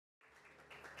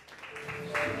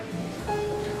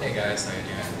guys, how you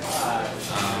doing?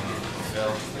 Phil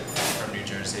from New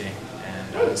Jersey,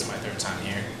 and it's my third time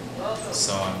here.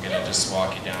 So I'm gonna just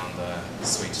walk you down the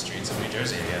sweet streets of New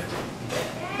Jersey again.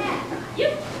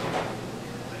 Yep.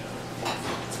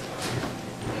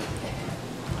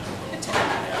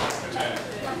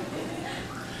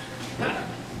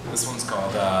 This one's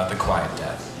called The Quiet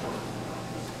Death.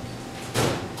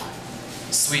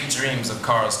 Sweet dreams of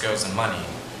cars, girls, and money.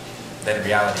 Then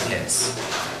reality hits.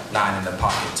 9 in the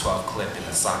pocket, 12 clip in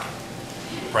the socket.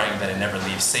 Praying that it never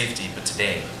leaves safety, but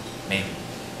today, maybe.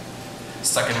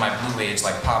 Stuck in my blue age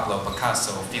like Pablo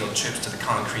Picasso, field trips to the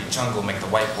concrete jungle make the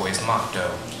white boys mock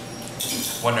dough.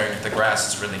 Wondering if the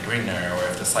grass is really greener, or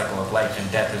if the cycle of life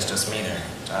and death is just meaner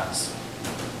to us.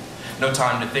 No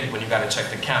time to think when you gotta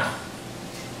check the count.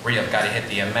 Re-up, gotta hit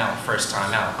the amount, first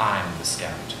time out, I'm the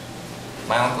scout.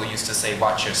 My uncle used to say,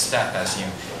 watch your step as you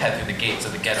head through the gates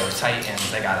of the ghetto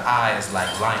titans. They got eyes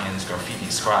like lions, graffiti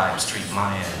scribes, street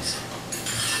Mayans.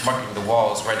 Marking the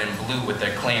walls red and blue with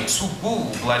their claims, woo,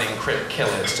 blood and crip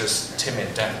killers, just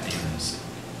timid death demons.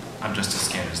 I'm just as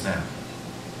scared as them.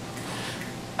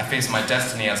 I face my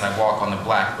destiny as I walk on the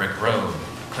black brick road.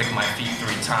 Click my feet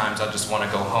 3 times, I just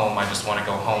wanna go home, I just wanna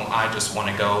go home, I just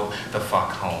wanna go the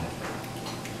fuck home.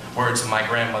 Words of my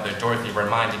grandmother Dorothy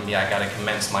reminding me I gotta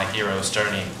commence my hero's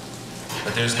journey.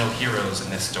 But there's no heroes in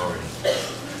this story.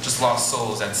 Just lost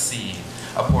souls at sea.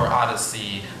 A poor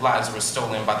odyssey. Lives were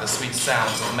stolen by the sweet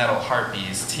sounds of metal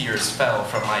harpies. Tears fell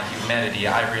from my humanity.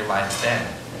 I realized then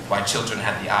why children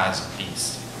had the eyes of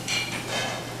beasts.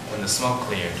 When the smoke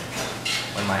cleared,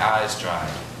 when my eyes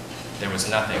dried, there was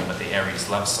nothing but the Aries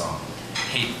love song.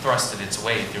 Hate thrusted its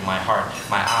way through my heart.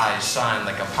 My eyes shined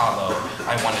like Apollo.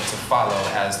 I wanted to follow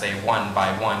as they one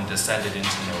by one descended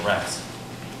into no rest.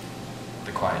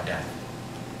 The quiet death.